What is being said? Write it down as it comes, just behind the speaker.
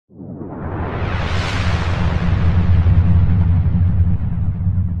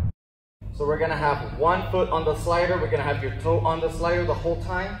gonna have one foot on the slider. We're gonna have your toe on the slider the whole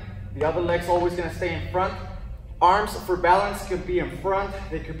time. The other leg's always gonna stay in front. Arms for balance could be in front.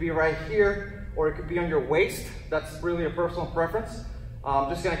 They could be right here, or it could be on your waist. That's really a personal preference. I'm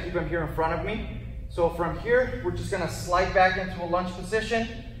just gonna keep them here in front of me. So from here, we're just gonna slide back into a lunge position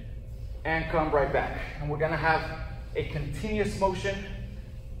and come right back. And we're gonna have a continuous motion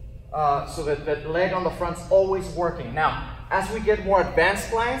so that that leg on the front's always working. Now, as we get more advanced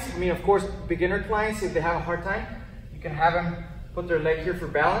clients, I mean, of course, beginner clients, if they have a hard time, you can have them put their leg here for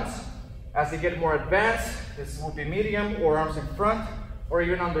balance. As they get more advanced, this will be medium or arms in front or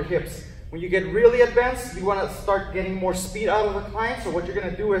even on their hips. When you get really advanced, you want to start getting more speed out of the client. So what you're going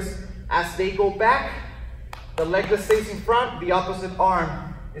to do is, as they go back, the leg that stays in front, the opposite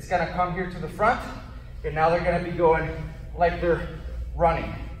arm is going to come here to the front. And now they're going to be going like they're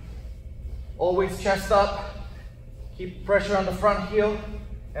running. Always chest up, keep pressure on the front heel,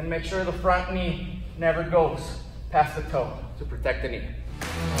 and make sure the front knee never goes past the toe to protect the knee.